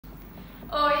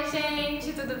Oi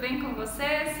gente, tudo bem com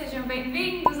vocês? Sejam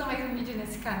bem-vindos a mais um vídeo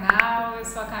nesse canal. Eu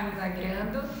sou a Camila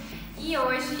Grando e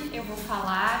hoje eu vou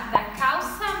falar da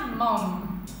calça mom,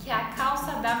 que é a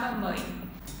calça da mamãe.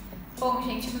 Bom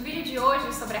gente, no vídeo de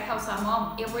hoje sobre a calça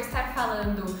mom eu vou estar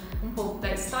falando um pouco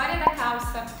da história da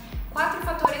calça, 4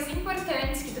 fatores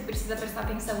importantes que tu precisa prestar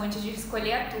atenção antes de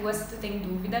escolher a tua, se tu tem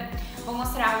dúvida. Vou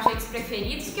mostrar os jeitos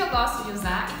preferidos que eu gosto de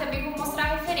usar e também vou mostrar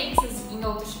referências em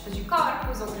outros tipos de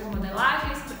corpos, outras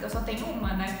modelagens, porque eu só tenho uma,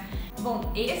 né?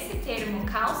 Bom, esse termo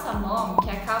calça mom, que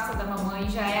é a calça da mamãe,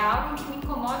 já é algo que me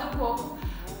incomoda um pouco,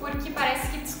 porque parece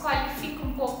que desqualifica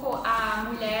um pouco a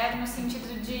mulher no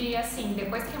sentido de, assim,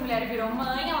 depois que a mulher virou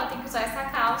mãe, ela tem que usar essa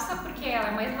calça porque ela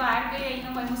é mais larga e aí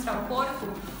não vai mostrar o corpo,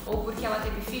 ou porque ela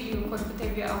teve filho e o corpo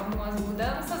teve algumas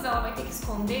mudanças, ela vai ter que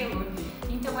escondê-lo.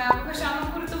 Então é algo que eu já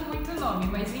não curto muito o nome,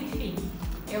 mas enfim,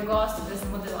 eu gosto dessa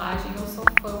modelagem, eu sou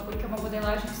fã porque é uma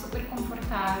modelagem super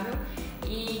confortável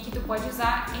e que tu pode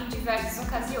usar em diversas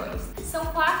ocasiões. São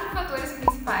 4 fatores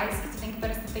principais que tu tem que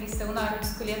prestar atenção na hora de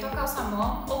escolher a tua calça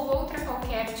mom ou outra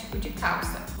qualquer tipo de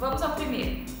calça. Vamos ao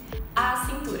primeiro, a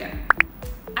cintura.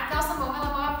 A calça mom ela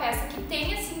é uma peça que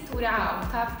tem a cintura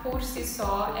alta por si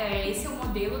só, esse é o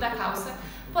modelo da calça,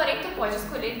 porém tu pode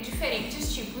escolher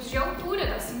diferentes tipos de altura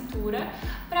da cintura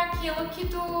para aquilo que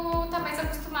tu tá mais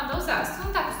acostumado a usar. Se tu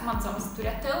não tá acostumado a usar uma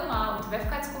cintura tão alta, vai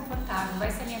ficar desconfortável,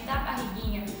 vai salientar a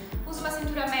barriguinha, usa uma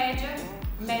cintura média,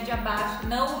 média baixa,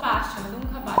 não baixa,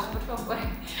 nunca baixa, por favor.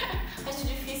 Acho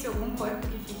difícil algum corpo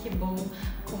que fique bom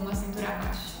com uma cintura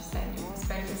baixa, sério.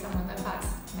 Espero que essa moda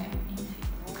passe, né? Enfim.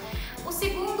 O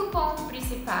segundo ponto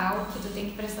principal que tu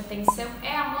tem que prestar atenção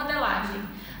é a modelagem.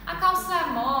 A calça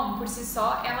mom, por si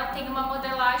só, ela tem uma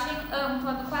modelagem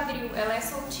ampla no quadril, ela é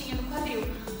soltinha no quadril,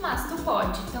 mas tu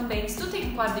pode também, se tu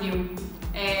tem um quadril,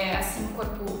 assim, um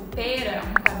corpo pera,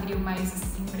 um quadril mais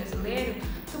assim brasileiro,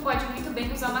 tu pode muito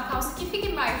bem usar uma calça que fique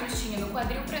mais justinha no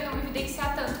quadril para não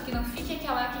evidenciar tanto, que não fique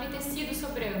aquele tecido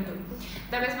sobrando.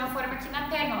 Da mesma forma que na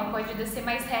perna, ela pode descer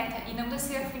mais reta e não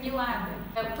descer afunilada.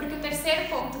 Porque o terceiro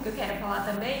ponto que eu quero falar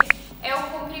também é o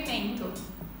comprimento.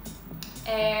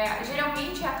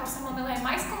 Geralmente a calça mom ela é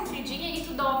mais compridinha e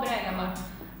tu dobra ela.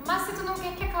 Mas se tu não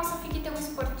quer que a calça fique tão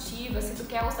esportiva, se tu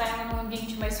quer usar ela num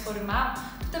ambiente mais formal,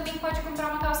 tu também pode comprar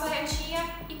uma calça retinha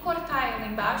e cortar ela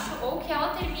embaixo, ou que ela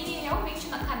termine realmente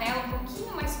na canela um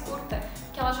pouquinho mais curta,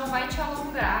 que ela já vai te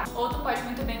alongar. Ou tu pode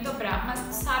muito bem dobrar, mas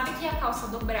tu sabe que a calça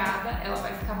dobrada, ela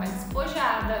vai ficar mais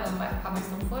despojada, ela não vai ficar mais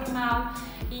tão formal,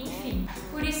 e enfim.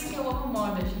 Por isso que eu amo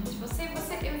moda, gente.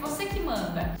 Você que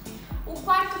manda. O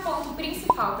quarto ponto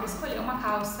principal para escolher uma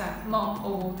calça mom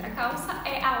ou outra calça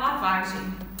é a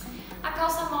lavagem. A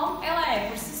calça mom, ela é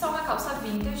por si só uma calça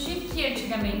vintage, que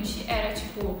antigamente era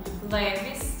tipo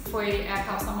leves, a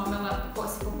calça mom ela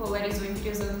se popularizou entre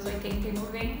os anos 80 e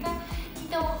 90.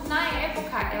 Então, na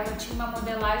época, ela tinha uma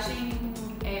modelagem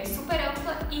super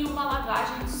ampla e uma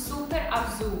lavagem super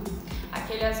azul,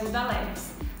 aquele azul da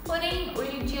Leves. Porém,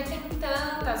 hoje em dia tem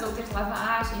tantas outras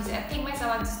lavagens, tem mais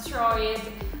ela destroyed,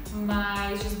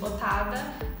 mais desbotada,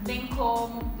 bem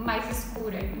como mais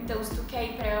escura. Então, se tu quer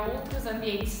ir para outros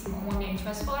ambientes, um ambiente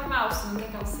mais formal, se não quer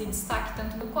que ela se destaque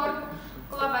tanto no corpo,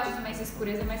 com lavagens mais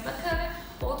escuras é mais bacana.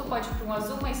 Ou tu pode ir para um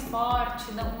azul mais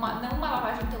forte, não uma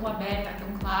lavagem tão aberta,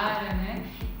 tão clara, né?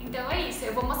 Então é isso,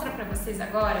 eu vou mostrar pra vocês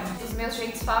agora os meus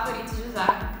jeitos favoritos de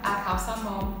usar a calça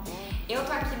mom. Eu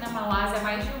tô aqui na Malásia há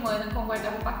mais de um ano com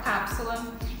guarda-roupa cápsula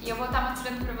e eu vou estar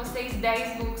mostrando pra vocês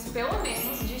 10 looks, pelo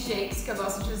menos, de jeitos que eu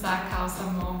gosto de usar a calça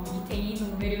mom, e tem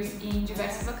inúmeros e em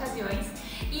diversas ocasiões.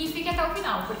 E fique até o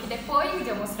final, porque depois de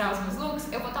eu mostrar os meus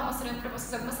looks, eu vou estar mostrando pra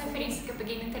vocês algumas referências que eu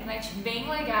peguei na internet bem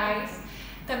legais,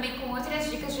 também com outras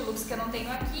dicas de looks que eu não tenho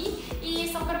aqui,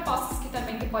 e são propostas que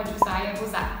também tu pode usar e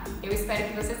abusar. Eu espero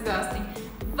que vocês gostem.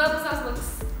 Vamos aos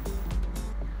looks!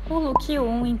 O look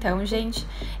 1, então, gente,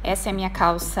 essa é a minha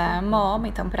calça mom,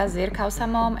 então prazer, calça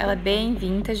mom, ela é bem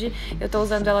vintage, eu tô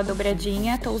usando ela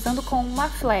dobradinha, tô usando com uma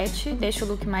flat, deixa o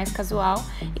look mais casual,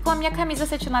 e com a minha camisa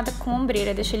cetinada com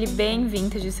ombreira, deixa ele bem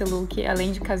vintage esse look,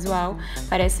 além de casual,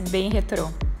 parece bem retrô.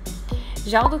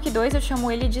 Já o look 2 eu chamo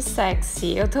ele de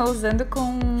sexy, eu tô usando com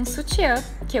um sutiã,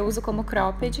 que eu uso como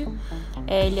cropped,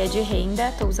 ele é de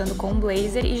renda, tô usando com um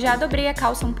blazer e já dobrei a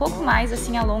calça um pouco mais,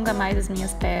 assim alonga mais as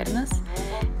minhas pernas,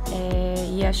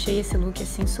 e achei esse look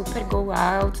assim super go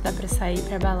out, dá pra sair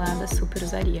pra balada, super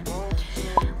usaria.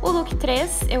 O look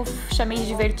 3 eu chamei de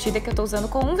divertida, que eu tô usando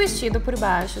com um vestido por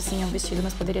baixo, assim, é um vestido,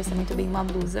 mas poderia ser muito bem uma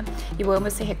blusa. Eu amo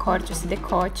esse recorte, esse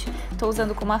decote, tô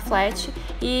usando com uma flat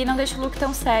e não deixa o look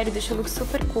tão sério, deixa o look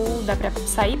super cool, dá pra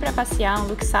sair pra passear, um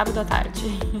look sábado à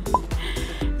tarde.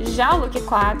 Já o look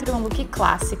 4 é um look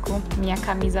clássico, minha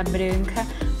camisa branca,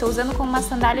 tô usando com uma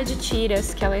sandália de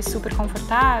tiras, que ela é super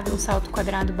confortável, um salto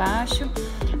quadrado baixo,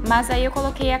 mas aí eu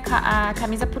coloquei a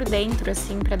camisa por dentro,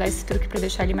 assim, pra dar esse truque, pra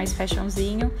deixar ele mais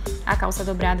fashionzinho, a calça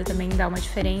dobrada também dá uma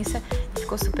diferença,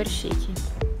 ficou super chique.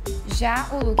 Já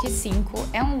o look 5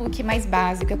 é um look mais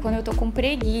básico, é quando eu tô com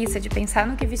preguiça de pensar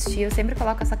no que vestir, eu sempre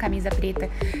coloco essa camisa preta,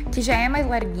 que já é mais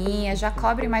larguinha, já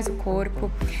cobre mais o corpo.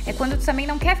 É quando tu também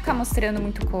não quer ficar mostrando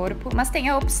muito o corpo, mas tem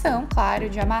a opção, claro,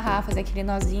 de amarrar, fazer aquele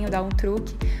nozinho, dar um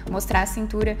truque, mostrar a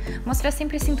cintura. Mostrar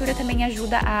sempre a cintura também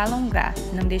ajuda a alongar,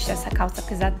 não deixa essa calça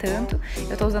pesar tanto.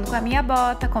 Eu tô usando com a minha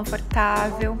bota,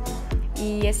 confortável,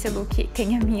 e esse look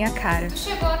tem a minha cara. Se tu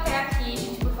chegou até aqui,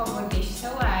 gente, por favor, deixe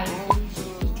seu like.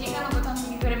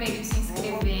 Vermelho de se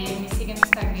inscrever, me siga no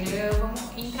Instagram, vamos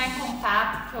entrar em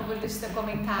contato, por favor, deixe seu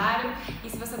comentário. E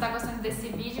se você está gostando desse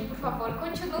vídeo, por favor,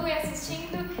 continue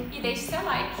assistindo e deixe seu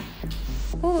like.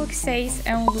 O look 6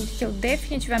 é um look que eu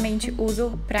definitivamente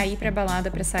uso pra ir pra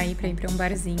balada, pra sair, pra ir pra um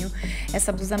barzinho.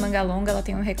 Essa blusa manga longa, ela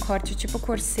tem um recorte tipo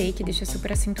corset, que deixa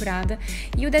super acinturada.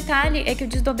 E o detalhe é que eu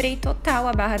desdobrei total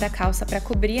a barra da calça pra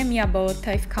cobrir a minha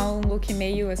bota e ficar um look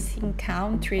meio assim,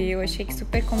 country. Eu achei que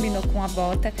super combinou com a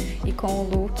bota e com o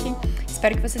look.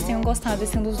 Espero que vocês tenham gostado,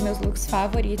 esse é um dos meus looks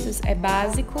favoritos. É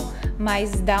básico,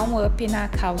 mas dá um up na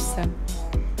calça.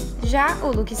 Já o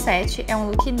look 7 é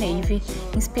um look navy,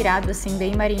 inspirado assim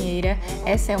bem marinheira.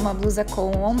 Essa é uma blusa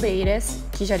com ombreiras,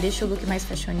 que já deixa o look mais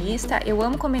fashionista. Eu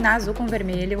amo combinar azul com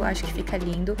vermelho, acho que fica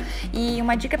lindo. E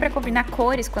uma dica para combinar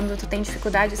cores, quando tu tem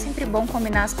dificuldade, é sempre bom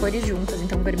combinar as cores juntas.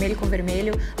 Então vermelho com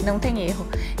vermelho não tem erro.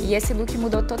 E esse look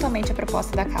mudou totalmente a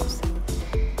proposta da calça.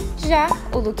 Já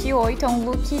o look 8 é um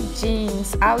look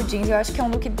jeans. O jeans eu acho que é um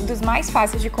look dos mais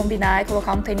fáceis de combinar, é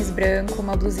colocar um tênis branco,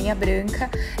 uma blusinha branca.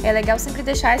 É legal sempre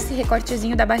deixar esse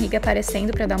recortezinho da barriga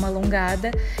aparecendo pra dar uma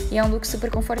alongada. E é um look super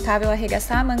confortável,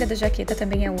 arregaçar a manga da jaqueta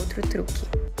também é outro truque.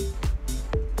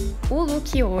 O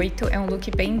look 8 é um look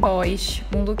bem boyish,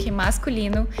 um look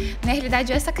masculino. Na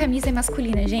realidade, essa camisa é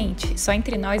masculina, gente. Só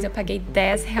entre nós, eu paguei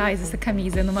R$10 essa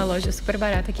camisa numa loja super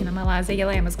barata aqui na Malásia e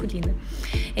ela é masculina.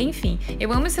 Enfim,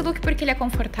 eu amo esse look porque ele é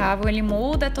confortável, ele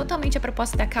muda totalmente a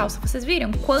proposta da calça. Vocês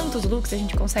viram quantos looks a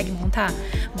gente consegue montar?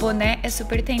 Boné é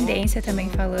super tendência também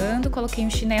falando. Coloquei um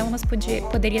chinelo, mas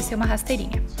poderia ser uma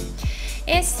rasteirinha.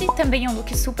 Esse também é um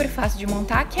look super fácil de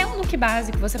montar, que é um look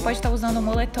básico. Você pode estar usando um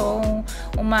moletom,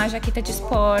 uma jaqueta de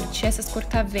esporte, essas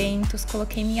corta-ventos.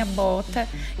 Coloquei minha bota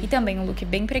e também um look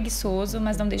bem preguiçoso,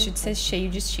 mas não deixa de ser cheio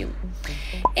de estilo.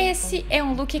 Esse é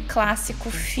um look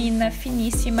clássico, fina,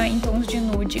 finíssima, em tons de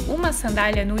nude. Uma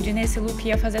sandália nude nesse look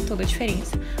ia fazer toda a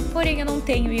diferença. Porém, eu não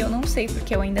tenho e eu não sei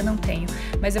porque eu ainda não tenho.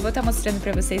 Mas eu vou estar mostrando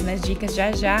pra vocês nas dicas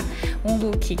já um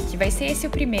look que vai ser esse o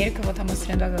primeiro que eu vou estar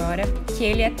mostrando agora, que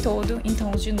ele é todo em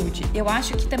tons de nude. Eu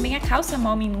acho que também a calça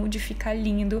mom em nude fica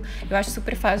lindo, eu acho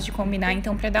super fácil de combinar,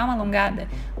 então pra dar uma alongada,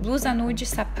 blusa nude,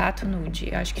 sapato nude,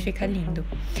 eu acho que fica lindo.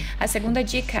 A segunda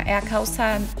dica é a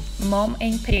calça mom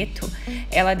em preto.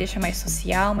 Ela deixa mais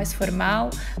social, mais formal,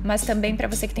 mas também pra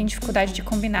você que tem dificuldade de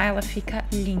combinar, ela fica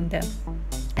linda.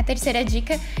 A terceira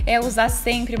dica é usar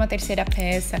sempre uma terceira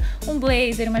peça, um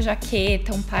blazer, uma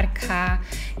jaqueta, um parká.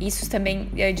 Isso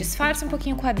também disfarça um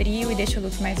pouquinho o quadril e deixa o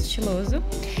look mais estiloso.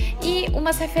 E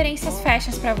umas referências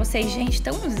fashions pra vocês. Gente,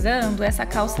 estão usando essa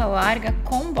calça larga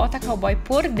com bota cowboy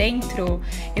por dentro.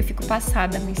 Eu fico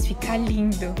passada, mas fica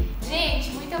lindo.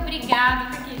 Gente, muito obrigada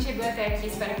pra quem chegou até aqui.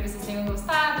 Espero que vocês tenham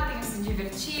gostado, tenham se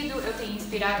divertido, eu tenha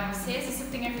inspirado vocês. E se eu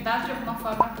tenho ajudado de alguma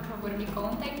forma, por favor, me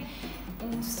contem.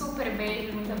 Um super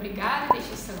beijo, muito obrigada.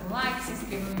 Deixe o seu like, se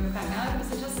inscreva no meu canal e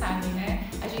vocês já sabem, né?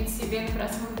 A gente se vê no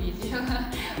próximo vídeo.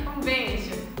 Um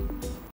beijo!